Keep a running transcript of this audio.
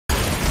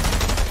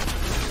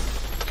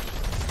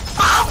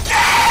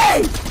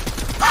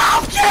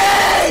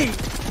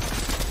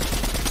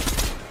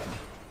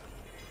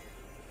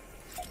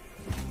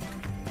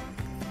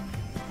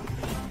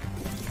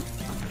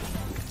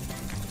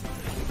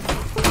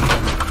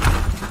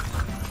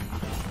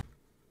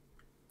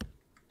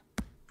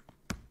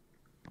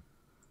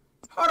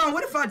down.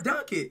 What if I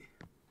dunk it?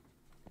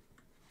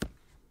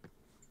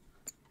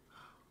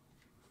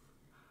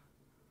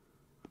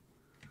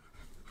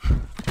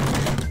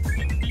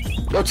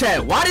 Yo,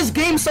 chat, why this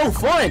game so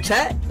fun,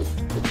 chat?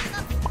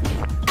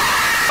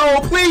 Oh,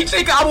 please,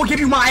 Chica, I will give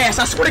you my ass.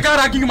 I swear to God,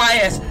 I'll give you my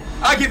ass.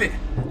 I'll give it.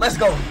 Let's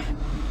go.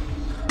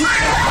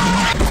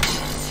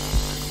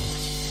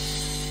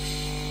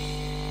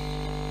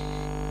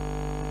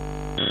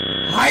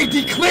 I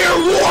declare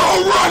war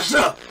on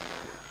Russia!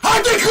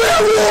 I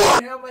declare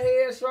war! Have my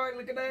head shark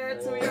looking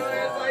at to your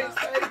ass like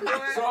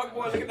Shark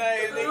boy looking at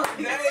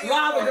ass.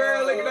 Lava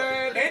girl looking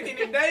at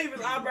Anthony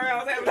Davis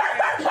eyebrows having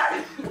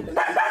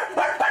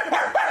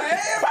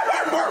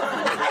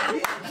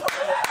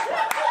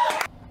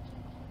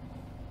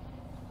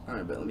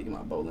Alright, bet, let me get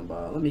my bowling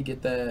ball. Let me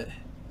get that.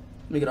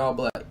 Let me get all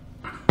black.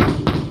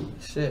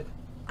 Shit.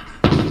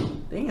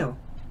 Damn.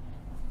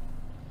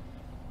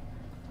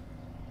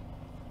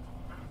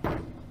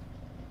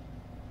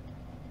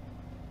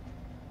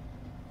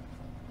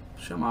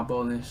 Show my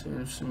bowling.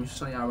 Let me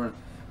show y'all.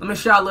 Let me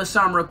show y'all a little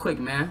something real quick,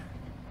 man.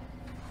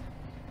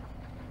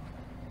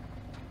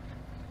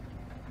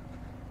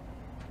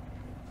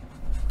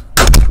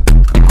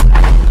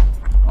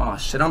 Oh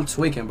shit, I'm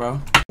tweaking,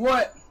 bro.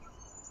 What?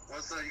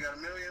 What's up? You got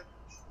 $1 million?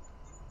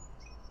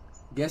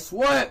 Guess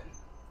what?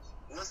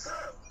 What's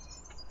up?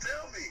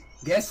 Tell me.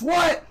 Guess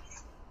what?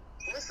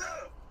 What's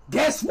up?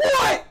 Guess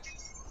what?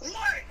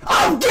 What?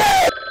 I'm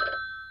dead!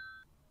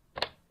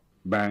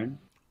 Burn.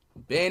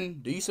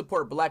 Ben, do you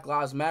support Black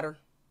Lives Matter?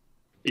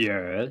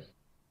 Yes.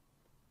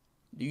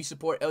 Do you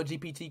support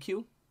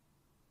LGBTQ?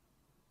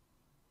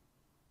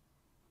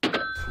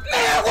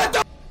 Man, what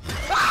the?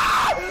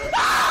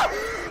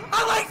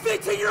 I like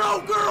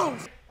 15-year-old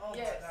girls! Oh,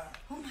 yes.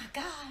 Oh my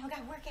God, I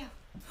got workout.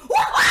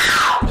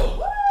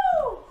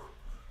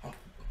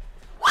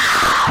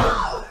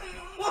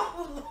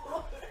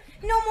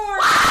 No more.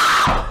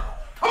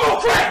 I'm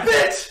on crack,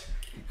 bitch!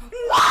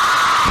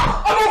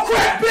 I'm on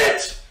crack,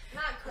 bitch!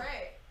 Not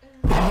crack.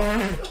 I'm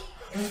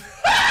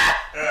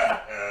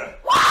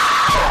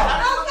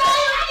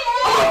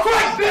on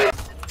crack, bitch!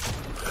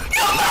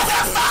 You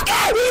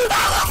motherfucker!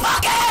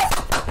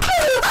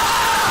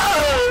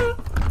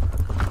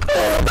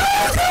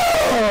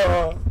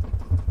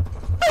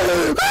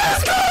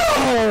 Let's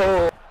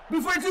go!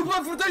 Before you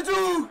block for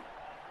 32!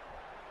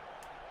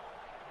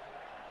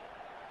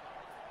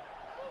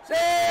 Say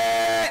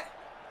it!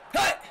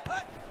 Hey!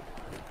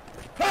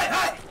 Hey!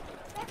 Hey!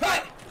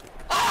 Hey!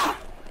 Ah!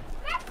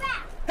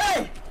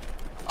 Hey!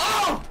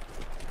 Oh!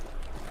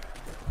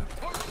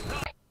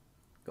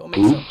 Go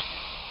make some.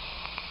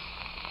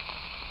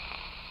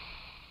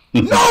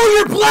 No,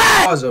 you're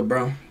black! Pause up,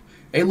 bro.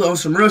 Hey, look, on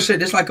some real shit,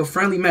 this like a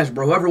friendly match,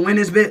 bro. Whoever win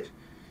this bitch,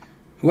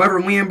 whoever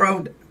win,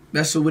 bro,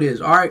 that's who it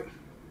is, alright?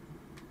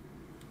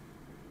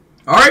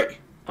 Alright?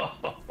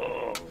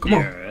 Come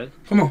on.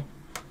 Come on.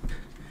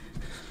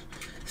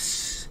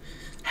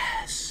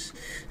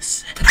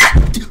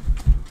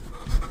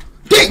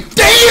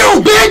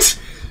 Damn, bitch!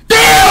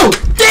 Damn!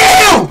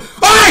 Damn!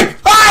 Alright!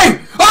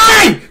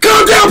 Alright!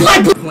 Calm down,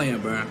 play! Playing,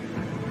 bro.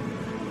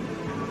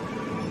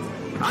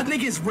 I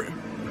think it's...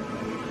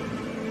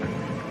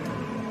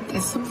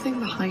 There's something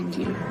behind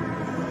you.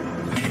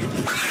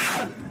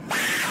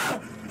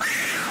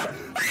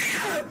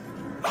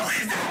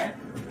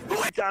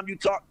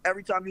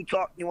 Every time you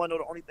talk, you wanna know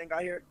the only thing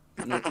I hear?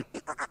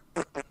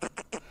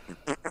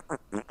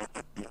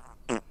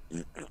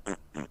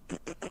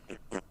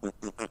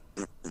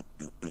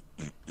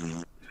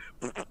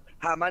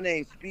 Hi, my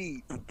name's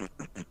Speed.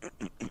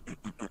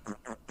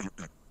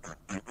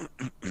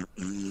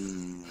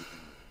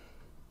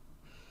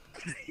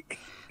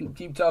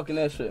 Keep talking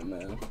that shit,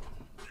 man.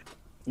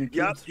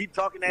 Yup, keep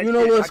talking that shit. You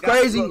know what's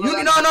crazy? Wait.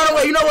 You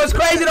know what's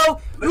crazy though?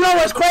 You know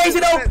what's crazy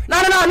though?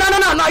 No. You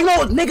know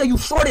what, nigga? You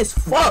short as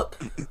fuck.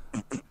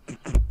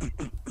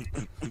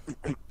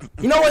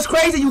 You know what's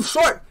crazy? You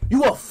short.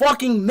 You a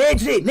fucking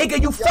midget, nigga.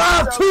 You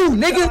 5'2",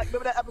 nigga.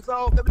 Remember that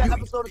episode? Remember that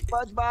episode of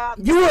SpongeBob?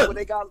 You a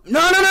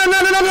no.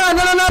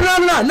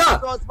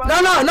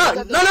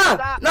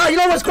 You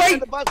know what's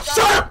crazy?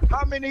 Shut up.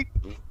 How many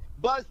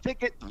bus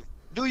tickets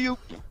do you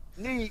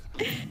need?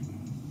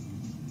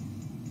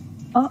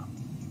 Oh.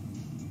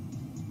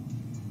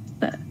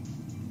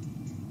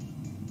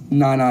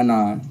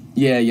 Nah.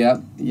 Yeah.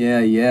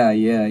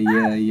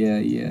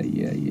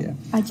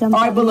 I jumped.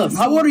 Alright, but look,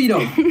 how old are you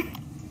though?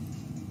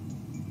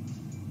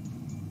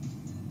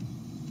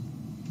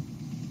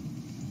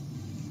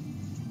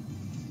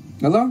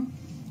 Hello?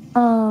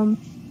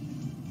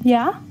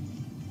 Yeah?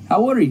 How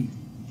old are you?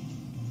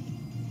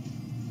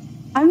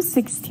 I'm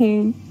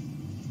 16.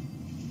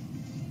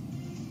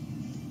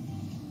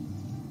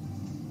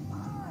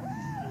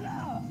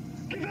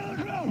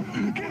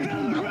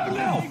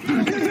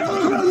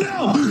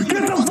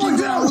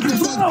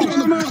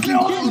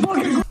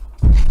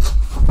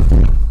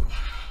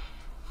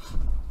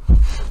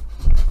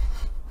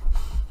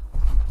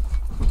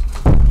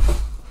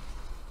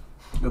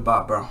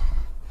 Goodbye, bro.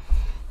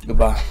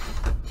 Goodbye.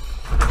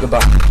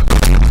 Goodbye.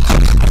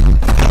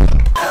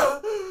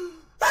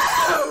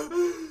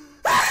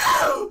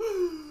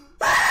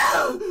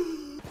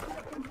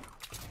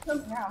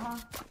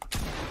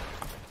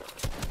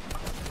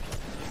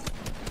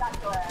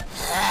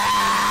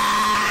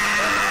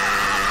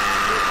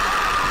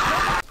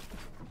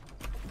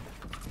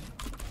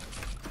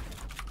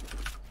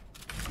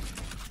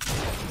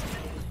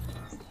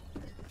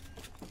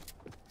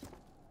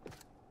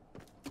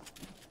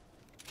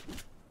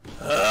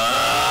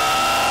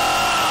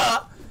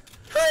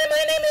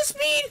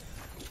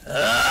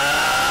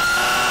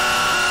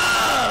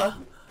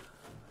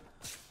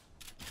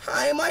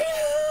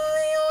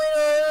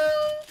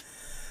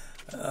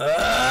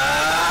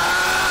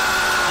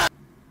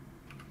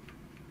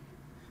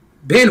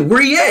 Ben,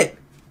 where he at?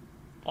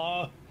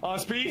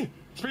 Speed,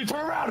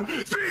 turn around!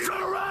 Speed,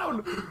 turn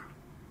around!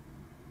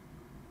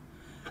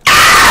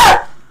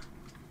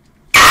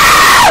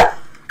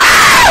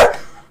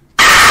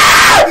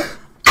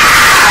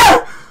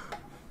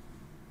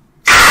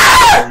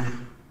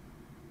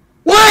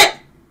 What?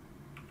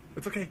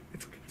 It's okay.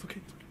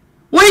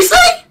 What'd he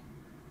say?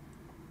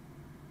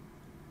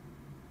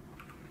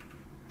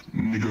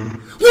 Nigga.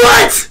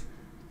 What?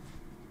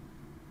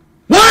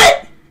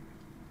 What?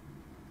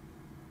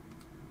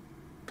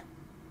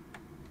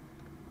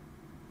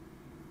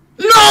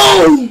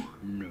 No!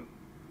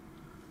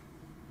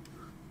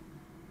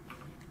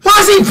 Why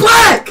is he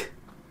black?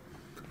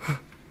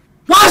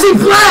 Why is he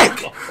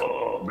black?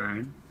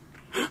 Man.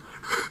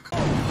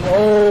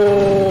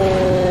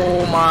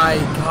 Oh my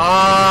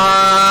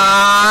god!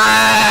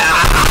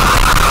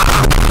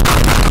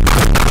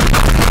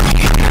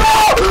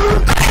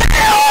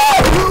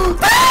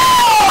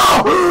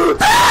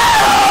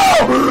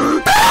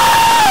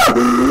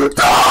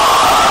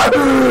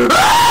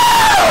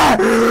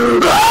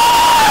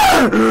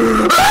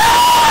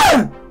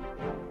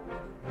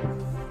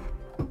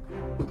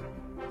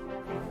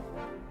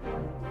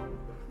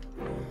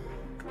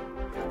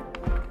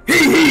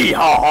 Hee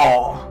haw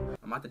haw.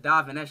 I'm about to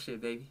dive in that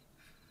shit, baby.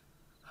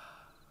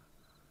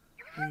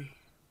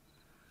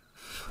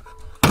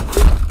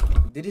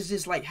 Did it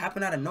just like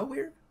happen out of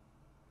nowhere?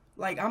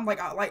 I'm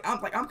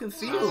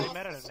confused. They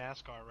met at a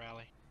NASCAR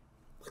rally.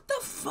 What the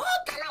fuck?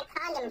 My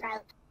condom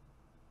broke.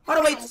 How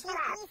do we? He's sick.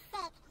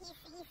 He's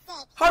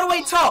sick. How do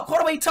we talk? How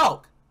do we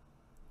talk?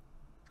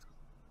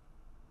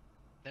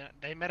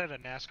 They met at a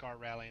NASCAR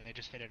rally and they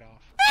just hit it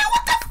off. Man,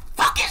 what the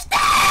fuck is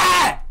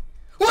that?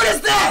 What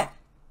is that?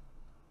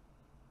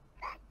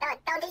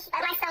 Don't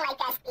disrespect my son like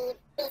that, Steve.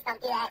 Please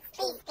don't do that.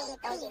 Please,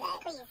 don't do that.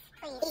 Please.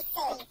 He's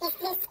sick.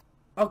 He's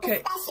Okay.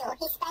 special.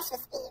 He's special,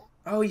 Steve.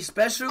 Oh, he's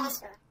special?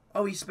 Special.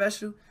 Oh, he's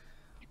special?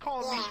 You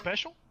calling me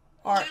special?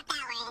 Alright.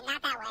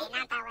 Not that way.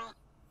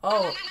 Oh.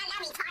 Not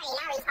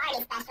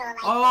retarded special. Like,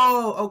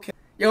 Oh, okay.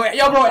 Yo,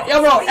 bro,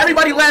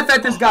 everybody laugh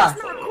at this guy.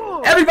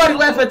 Everybody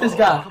laugh at this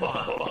guy.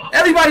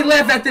 Everybody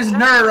laugh at this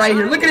nerd right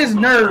here. Look at this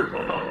nerd.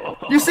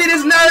 You see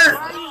this nerd?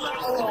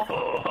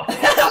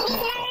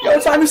 Yo,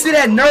 time you see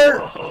that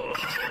nerd?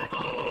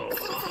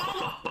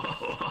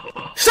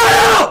 Shut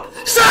up!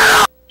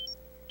 Shut up!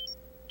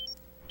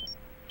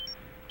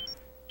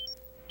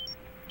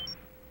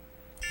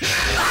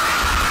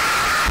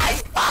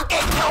 He's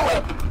fucking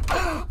doing.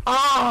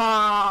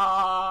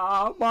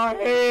 Ah, my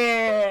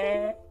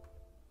head.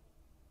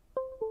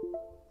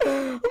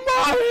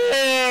 My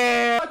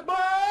head.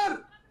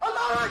 Akbar!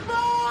 Allah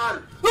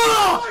Akbar!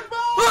 Ah!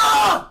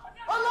 Ah!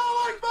 Allah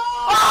Akbar!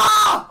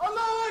 Ah!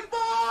 Allah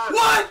Akbar!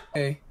 What?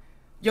 Hey,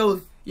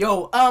 yo,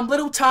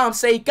 little Tom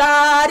say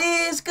God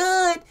is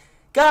good,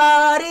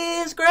 God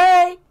is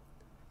great,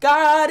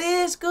 God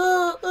is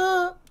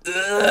good.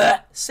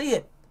 See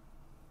it.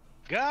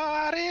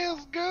 God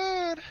is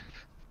good.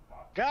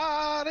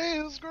 God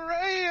is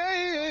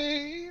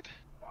great.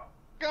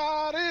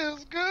 God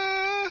is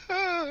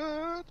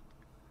good.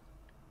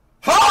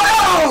 Hold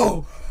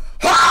on!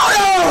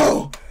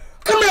 Hold on!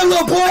 Come here,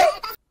 little boy.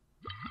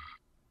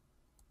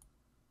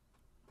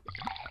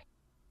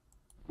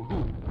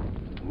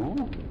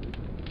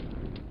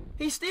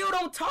 He still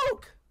don't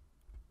talk.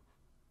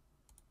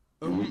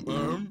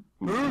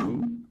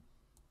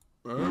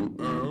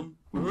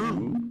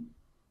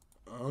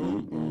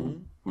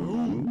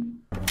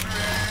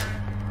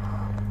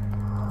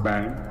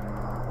 Bang.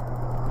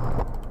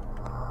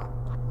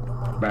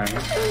 Bang.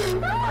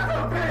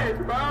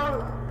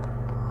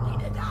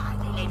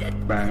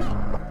 Bang.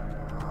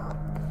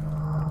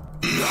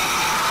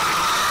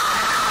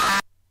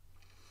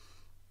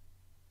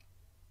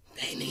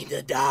 They need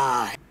to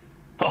die.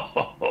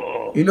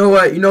 You know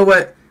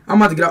what? I'm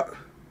about to get out.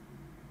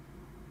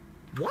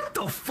 What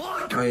the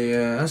fuck? Oh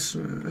yeah, that's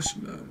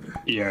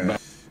Yeah.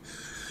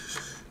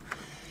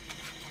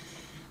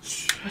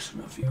 That's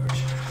enough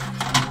viewers.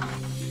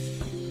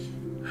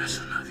 That's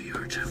enough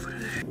viewers for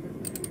today.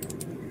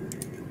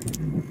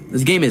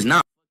 This game is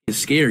not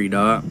scary,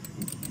 dog.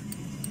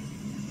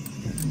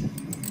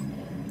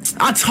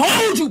 I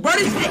told you,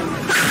 buddy.